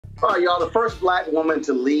All right, y'all. The first black woman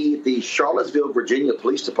to lead the Charlottesville, Virginia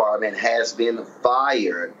Police Department has been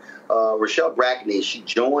fired. Rashall Brackney, she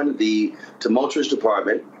joined the tumultuous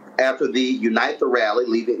department after the Unite the rally,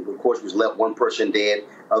 leaving, of course, was left one person dead,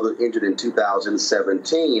 others injured in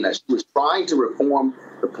 2017. She was trying to reform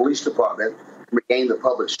the police department, regain the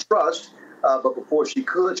public's trust, but before she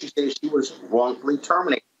could, she said she was wrongfully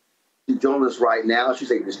terminated. She joins us right now.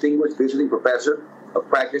 She's a distinguished visiting professor of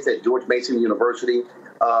practice at George Mason University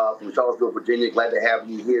from Charlottesville, Virginia. Glad to have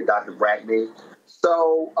you here, Dr. Brackney.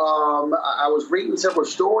 So I was reading several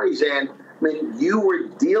stories, and I mean, you were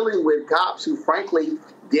dealing with cops who, frankly,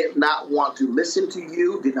 did not want to listen to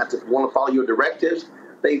you, did not want to follow your directives.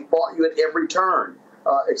 They fought you at every turn.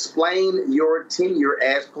 Explain your tenure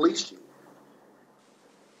as police chief.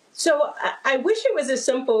 So I wish it was as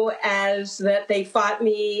simple as that they fought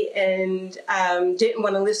me and didn't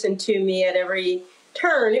want to listen to me at every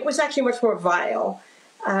turn. It was actually much more vile.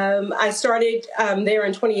 I started there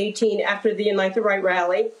in 2018 after the Unite the Right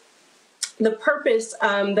rally. The purpose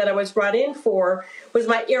that I was brought in for was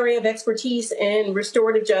my area of expertise in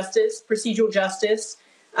restorative justice, procedural justice,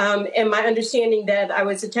 and my understanding that I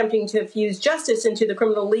was attempting to fuse justice into the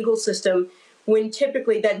criminal legal system when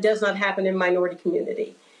typically that does not happen in minority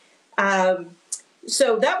community.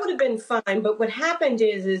 So that would have been fine, but what happened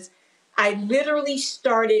is I literally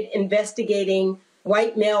started investigating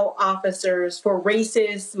white male officers for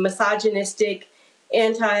racist, misogynistic,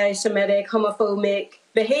 anti-Semitic, homophobic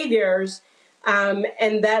behaviors,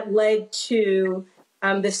 and that led to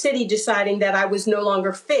the city deciding that I was no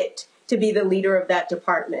longer fit to be the leader of that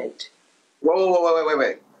department.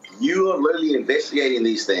 Wait. You are literally investigating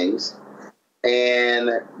these things,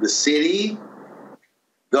 and the city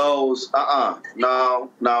goes,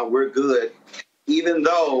 no, we're good, even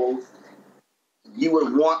though you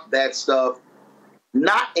would want that stuff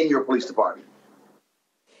not in your police department.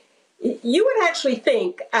 You would actually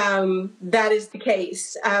think that is the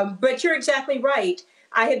case, but you're exactly right.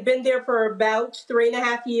 I had been there for about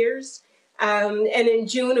 3.5 years, and in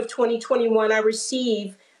June of 2021, I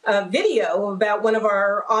received a video about one of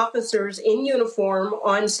our officers in uniform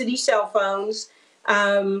on city cell phones,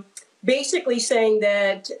 basically saying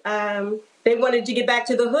that they wanted to get back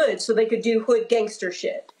to the hood so they could do hood gangster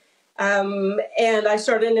shit. And I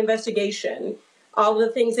started an investigation. All the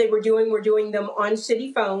things they were doing them on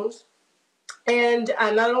city phones. And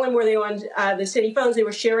not only were they on the city phones, they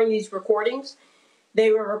were sharing these recordings.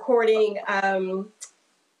 They were recording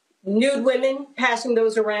nude women, passing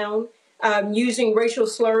those around, using racial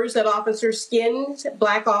slurs at officers' skins,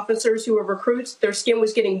 black officers who were recruits. Their skin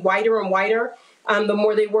was getting whiter and whiter the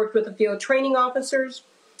more they worked with the field training officers.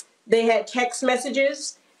 They had text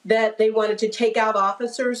messages that they wanted to take out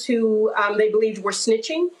officers who they believed were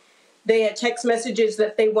snitching. They had text messages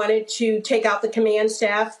that they wanted to take out the command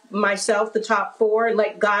staff, myself, the top 4, and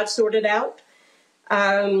let God sort it out.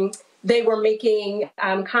 They were making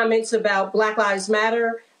comments about Black Lives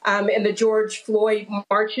Matter and the George Floyd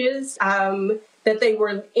marches, that they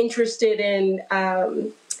were interested in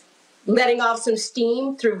letting off some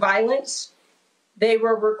steam through violence. They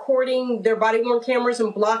were recording their body-worn cameras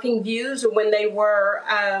and blocking views when they were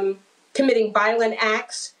committing violent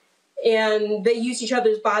acts. And they used each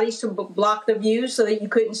other's bodies to block the views so that you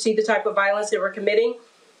couldn't see the type of violence they were committing.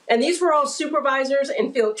 And these were all supervisors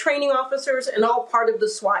and field training officers and all part of the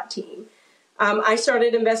SWAT team. I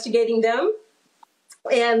started investigating them.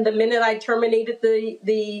 And the minute I terminated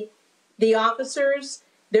the officers,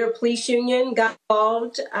 their police union got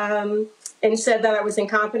involved and said that I was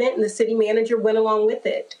incompetent, and the city manager went along with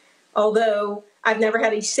it. Although I've never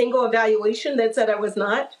had a single evaluation that said I was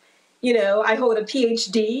not. You know, I hold a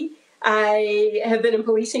PhD. I have been in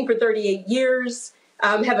policing for 38 years,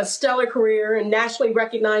 have a stellar career and nationally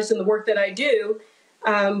recognized in the work that I do.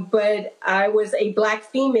 But I was a black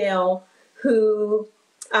female who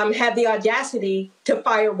had the audacity to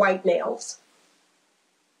fire white males.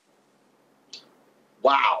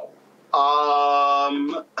 Wow.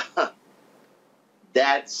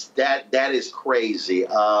 That is crazy.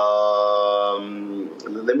 Let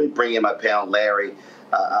me bring in my pal Larry.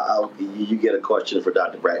 You get a question for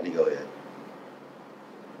Dr. Brackney. Go ahead.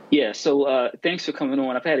 Yeah, so thanks for coming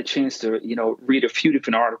on. I've had a chance to, read a few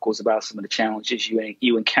different articles about some of the challenges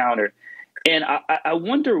you encountered. And I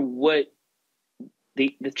wonder what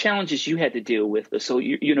the challenges you had to deal with. So,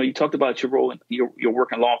 you talked about your role in your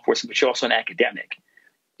work in law enforcement, but you're also an academic.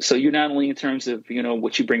 So you're not only in terms of,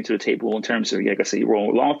 what you bring to the table in terms of, like I say, your role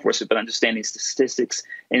in law enforcement, but understanding statistics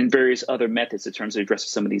and various other methods in terms of addressing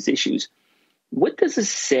some of these issues. What does it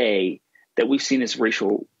say that we've seen this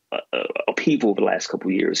racial upheaval over the last couple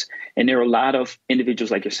of years. And there are a lot of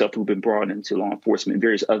individuals like yourself who've been brought into law enforcement and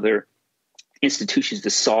various other institutions to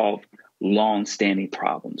solve long-standing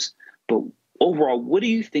problems. But overall, what do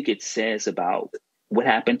you think it says about what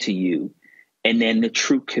happened to you and then the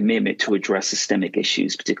true commitment to address systemic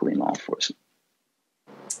issues, particularly in law enforcement?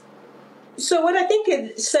 So what I think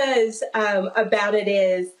it says about it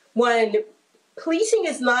is, one, policing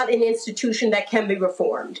is not an institution that can be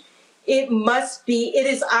reformed. It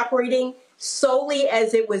is operating solely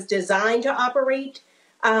as it was designed to operate.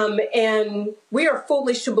 And we are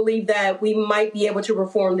foolish to believe that we might be able to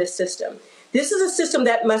reform this system. This is a system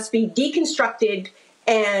that must be deconstructed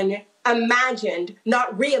and imagined,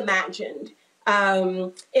 not reimagined,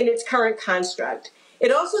 in its current construct.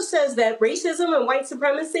 It also says that racism and white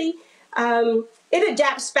supremacy, it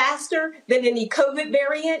adapts faster than any COVID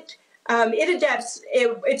variant.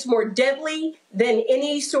 It's more deadly than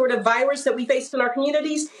any sort of virus that we face in our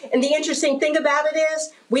communities. And the interesting thing about it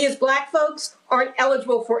is we as Black folks aren't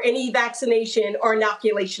eligible for any vaccination or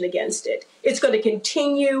inoculation against it. It's going to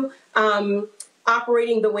continue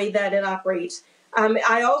operating the way that it operates.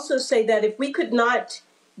 I also say that if we could not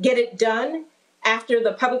get it done after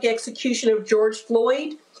the public execution of George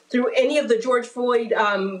Floyd, through any of the George Floyd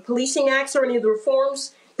policing acts or any of the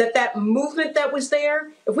reforms, that movement that was there,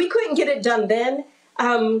 if we couldn't get it done then,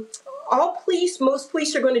 most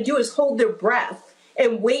police are going to do is hold their breath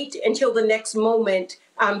and wait until the next moment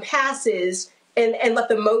passes and let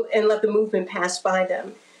the movement pass by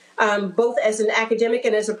them. Both as an academic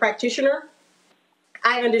and as a practitioner,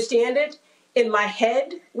 I understand it in my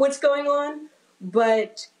head what's going on,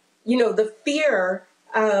 but the fear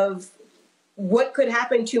of what could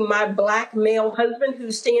happen to my Black male husband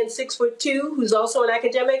who stands 6'2", who's also an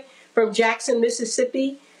academic from Jackson,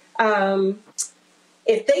 Mississippi.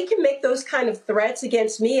 If they can make those kind of threats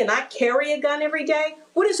against me and I carry a gun every day,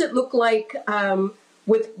 what does it look like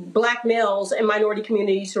with Black males and minority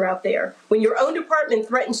communities who are out there? When your own department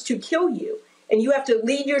threatens to kill you and you have to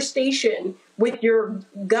leave your station with your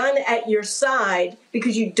gun at your side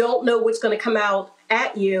because you don't know what's going to come out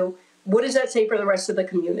at you, what does that say for the rest of the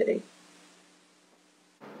community?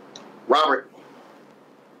 Robert.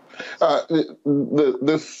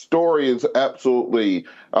 This story is absolutely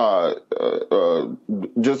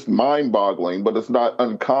just mind-boggling, but it's not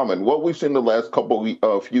uncommon. What we've seen the last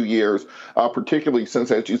few years, particularly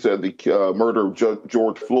since, as you said, the murder of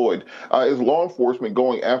George Floyd, is law enforcement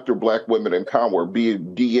going after Black women in power, be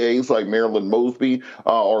it DAs like Marilyn Mosby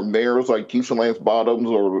or mayors like Keisha Lance Bottoms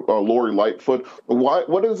or Lori Lightfoot.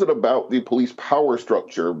 What is it about the police power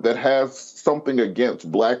structure that has something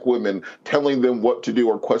against Black women telling them what to do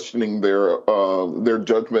or questioning their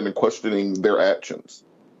judgment and questioning their actions?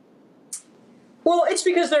 Well, it's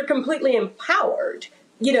because they're completely empowered.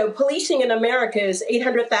 Policing in America is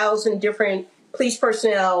 800,000 different police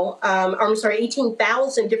personnel.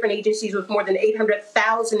 18,000 different agencies with more than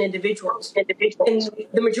 800,000 individuals. And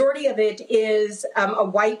the majority of it is a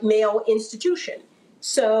white male institution.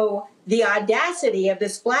 So the audacity of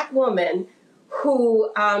this Black woman who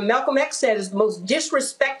Malcolm X said is the most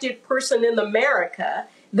disrespected person in America,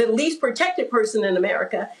 the least protected person in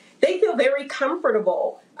America, they feel very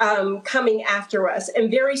comfortable coming after us. And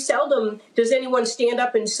very seldom does anyone stand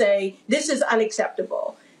up and say, this is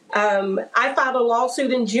unacceptable. I filed a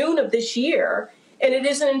lawsuit in June of this year, and it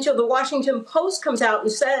isn't until the Washington Post comes out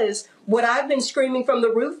and says what I've been screaming from the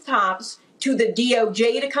rooftops to the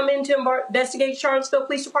DOJ to come in to investigate Charlottesville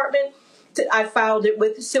Police Department. I filed it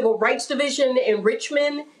with the Civil Rights Division in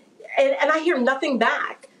Richmond, and I hear nothing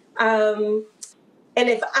back. And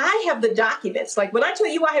if I have the documents, like when I tell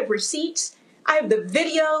you I have receipts, I have the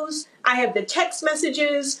videos, I have the text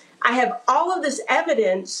messages, I have all of this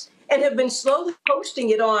evidence and have been slowly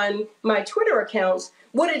posting it on my Twitter accounts,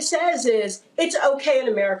 what it says is it's okay in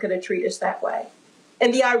America to treat us that way.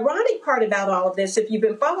 And the ironic part about all of this, if you've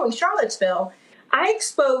been following Charlottesville, I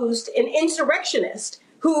exposed an insurrectionist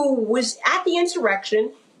who was at the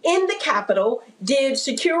insurrection in the Capitol, did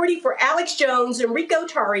security for Alex Jones and Rico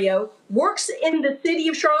Tario, works in the city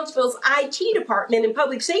of Charlottesville's IT department in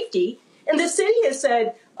public safety, and the city has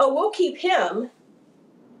said, oh, we'll keep him.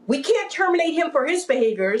 We can't terminate him for his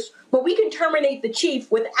behaviors, but we can terminate the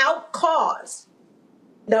chief without cause.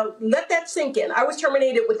 Now, let that sink in. I was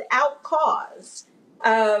terminated without cause.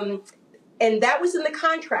 And that was in the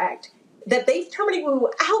contract, that they've terminated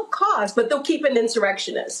without cause, but they'll keep an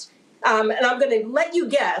insurrectionist. And I'm going to let you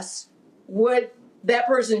guess what that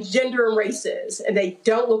person's gender and race is, and they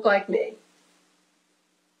don't look like me.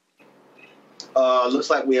 Looks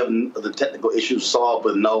like we have the technical issues solved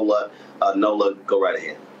with Nola. Nola, go right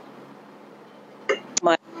ahead.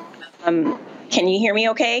 Can you hear me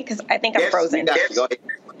okay? Because I think I'm frozen. Yes. Go ahead.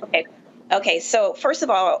 Okay. Okay. So first of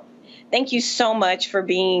all, thank you so much for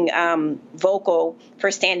being vocal,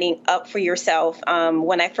 for standing up for yourself.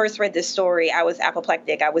 When I first read this story, I was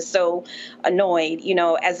apoplectic. I was so annoyed,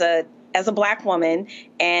 as a Black woman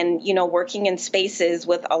and, working in spaces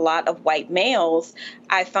with a lot of white males.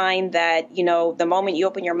 I find that, the moment you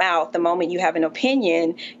open your mouth, the moment you have an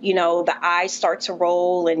opinion, the eyes start to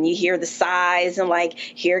roll and you hear the sighs and like,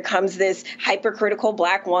 here comes this hypercritical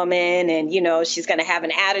Black woman and, she's going to have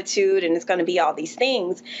an attitude and it's going to be all these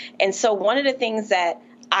things. And so one of the things that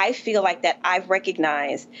I feel like that I've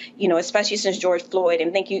recognized, especially since George Floyd,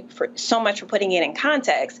 and thank you for so much for putting it in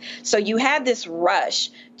context. So you had this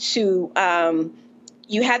rush towards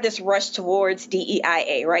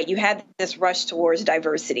DEIA, right? You had this rush towards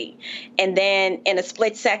diversity. And then in a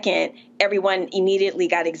split second, everyone immediately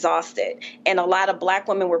got exhausted. And a lot of Black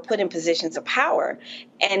women were put in positions of power.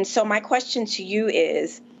 And so my question to you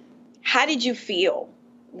is, how did you feel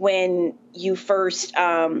when you first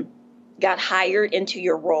got hired into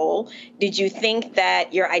your role? Did you think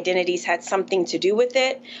that your identities had something to do with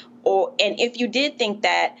it? And if you did think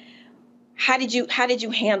that, how did you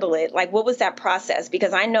handle it? Like, what was that process?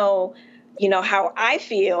 Because I know, how I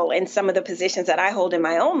feel in some of the positions that I hold in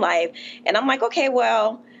my own life. And I'm like, okay,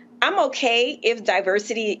 well, I'm okay if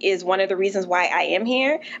diversity is one of the reasons why I am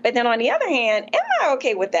here. But then on the other hand, am I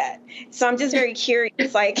okay with that? So I'm just very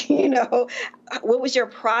curious, like, what was your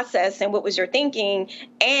process and what was your thinking?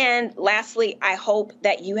 And lastly, I hope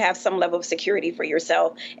that you have some level of security for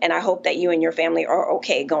yourself. And I hope that you and your family are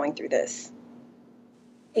okay going through this.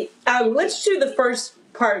 Let's do the first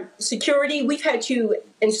part, security. We've had to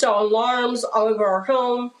install alarms all over our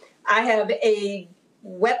home. I have a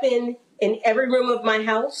weapon in every room of my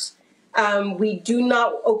house. We do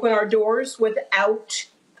not open our doors without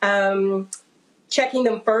checking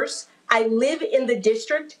them first. I live in the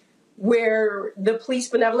district where the Police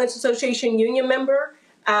Benevolence Association union member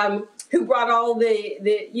who brought all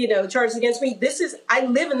the charges against me. I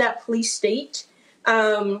live in that police state.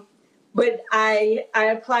 But I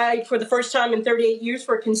applied for the first time in 38 years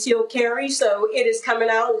for concealed carry, so it is coming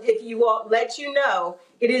out. If you want, let you know,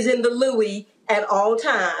 it is in the Louis at all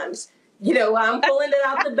times. I'm pulling it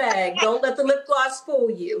out the bag. Don't let the lip gloss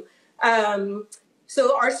fool you.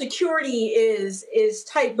 So our security is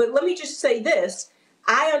tight. But let me just say this.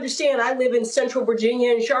 I understand I live in Central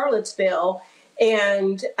Virginia in Charlottesville,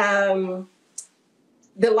 and the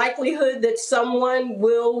likelihood that someone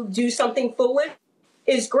will do something foolish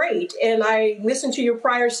is great. And I listened to your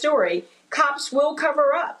prior story. Cops will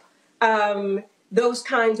cover up those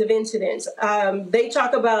kinds of incidents. They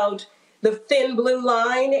talk about the thin blue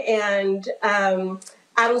line and I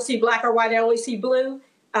don't see black or white, I only see blue.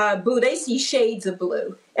 They see shades of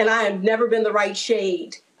blue. And I have never been the right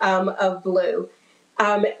shade of blue.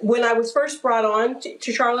 When I was first brought on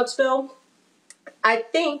to Charlottesville, I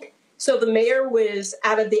think, so the mayor was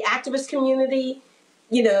out of the activist community.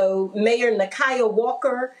 Mayor Nakaya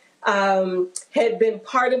Walker had been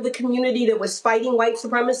part of the community that was fighting white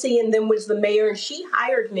supremacy and then was the mayor. And she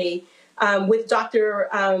hired me with Dr.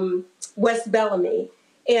 West Bellamy.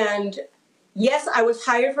 And yes, I was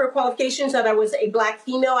hired for qualifications that I was a Black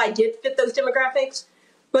female. I did fit those demographics.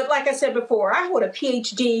 But like I said before, I hold a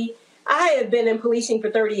PhD. I have been in policing for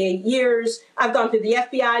 38 years. I've gone through the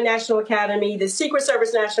FBI National Academy, the Secret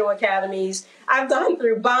Service National Academies. I've gone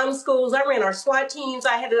through bomb schools. I ran our SWAT teams.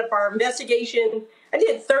 I headed up our investigation. I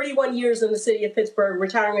did 31 years in the city of Pittsburgh,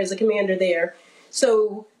 retiring as a commander there.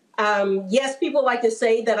 So, yes, people like to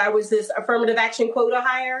say that I was this affirmative action quota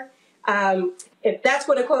hire. If that's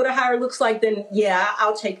what a quota hire looks like, then yeah,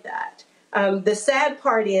 I'll take that. The sad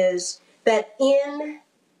part is that in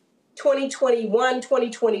 2021,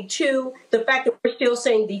 2022, the fact that we're still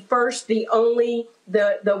saying the first, the only,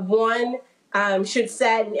 the one should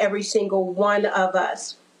sadden every single one of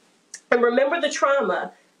us. And remember the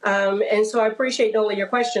trauma. And so I appreciate not only your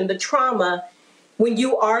question, the trauma, when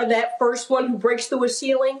you are that first one who breaks through a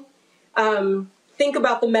ceiling, think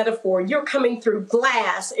about the metaphor. You're coming through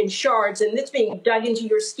glass and shards and it's being dug into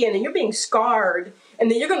your skin and you're being scarred. And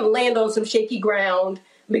then you're going to land on some shaky ground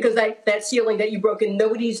because that ceiling that you broke and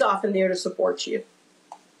nobody's often there to support you.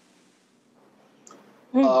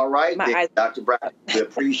 All right, Dr. Brackney, we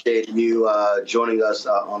appreciate you joining us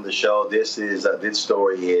on the show. This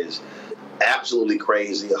story is absolutely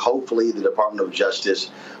crazy. Hopefully the Department of Justice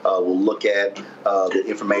will look at the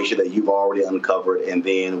information that you've already uncovered and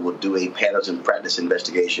then will do a patterns and practice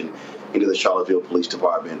investigation into the Charlottesville Police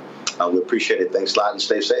Department. We appreciate it. Thanks a lot and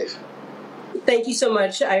stay safe. Thank you so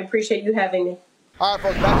much. I appreciate you having me. All right,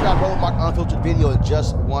 folks, back to our Roland Martin Unfiltered video in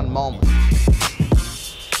just one moment.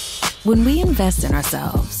 When we invest in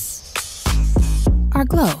ourselves, our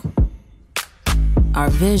glow, our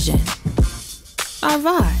vision, our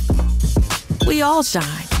vibe, we all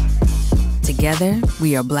shine. Together,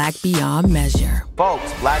 we are Black beyond measure.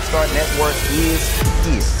 Folks, Black Star Network is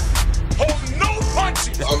here. Oh, no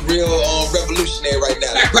punches! I'm real revolutionary right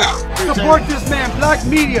now. Support this man, Black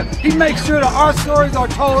Media. He makes sure that our stories are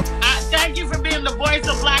told. Thank you for being the voice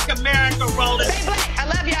of Black America, Roland. Stay black. I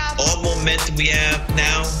love y'all. All momentum we have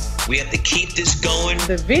now, we have to keep this going.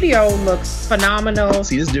 The video looks phenomenal.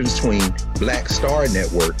 See, there's a difference between Black Star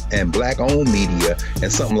Network and Black-owned media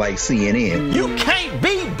and something like CNN. You can't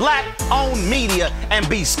be Black-owned media and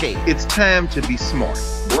be scared. It's time to be smart.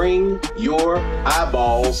 Bring your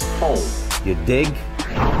eyeballs home. You dig?